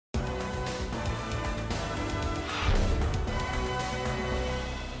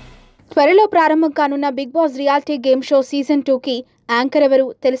త్వరలో ప్రారంభం కానున్న big boss reality game show season 2కి యాంకర్ ఎవరు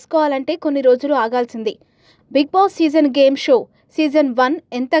తెలుసుకోవాలంటే కొన్ని రోజులు ఆగాల్సింది. Big boss game show season 1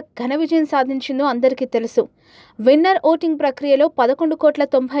 ఎంత ఘన విజయం సాధించిందో అందరికీ తెలుసు. విన్నర్ ఓటింగ్ ప్రక్రియలో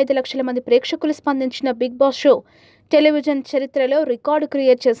 11,95,00,000 మంది ప్రేక్షకులు స్పందించిన బిగ్ బాస్ షో టెలివిజన్ చరిత్రలో రికార్డు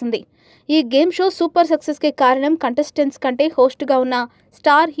క్రియేట్ చేసింది. ఈ గేమ్ షో సూపర్ సక్సెస్కి కారణం కంటెస్టెంట్స్ కంటే హోస్ట్గా ఉన్న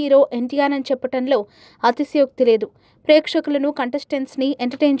స్టార్ హీరో ఎన్టీఆర్ అని చెప్పడంలో అతిశయోక్తి లేదు. ప్రేక్షకులను కంటెస్టెంట్స్ని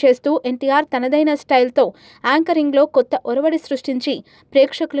ఎంటర్టైన్ చేస్తూ ఎన్టీఆర్ తనదైన స్టైల్తో యాంకరింగ్లో కొత్త ఒరవడి సృష్టించి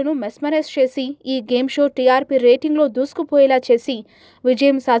ప్రేక్షకులను మెస్మరైజ్ చేసి ఈ గేమ్ షో టీఆర్పీ రేటింగ్లో దూసుకుపోయేలా చేసి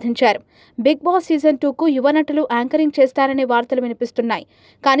విజయం సాధించారు. బిగ్ బాస్ సీజన్ 2కు యువ నటులు యాంకరింగ్ చేస్తారనే వార్తలు వినిపిస్తున్నాయి.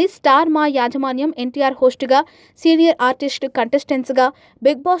 కానీ స్టార్ మా యాజమాన్యం NTR హోస్ట్గా, senior artist కంటెస్టెంట్స్గా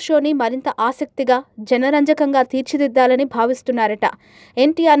big boss షోని మరింత ఆసక్తిగా, జనరంజకంగా తీర్చిదిద్దాలని భావిస్తున్నారట.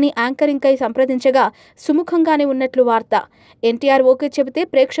 ఎన్టీఆర్ని యాంకరింగ్కై సంప్రదించగా సుముఖంగానే ఉన్నట్లు వార్త. ఎన్టీఆర్ ఓకే చెబితే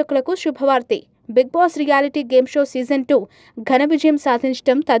ప్రేక్షకులకు శుభవార్తే. Big boss reality game show season 2 ఘన విజయం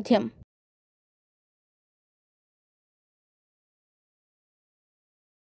సాధించడం తథ్యం.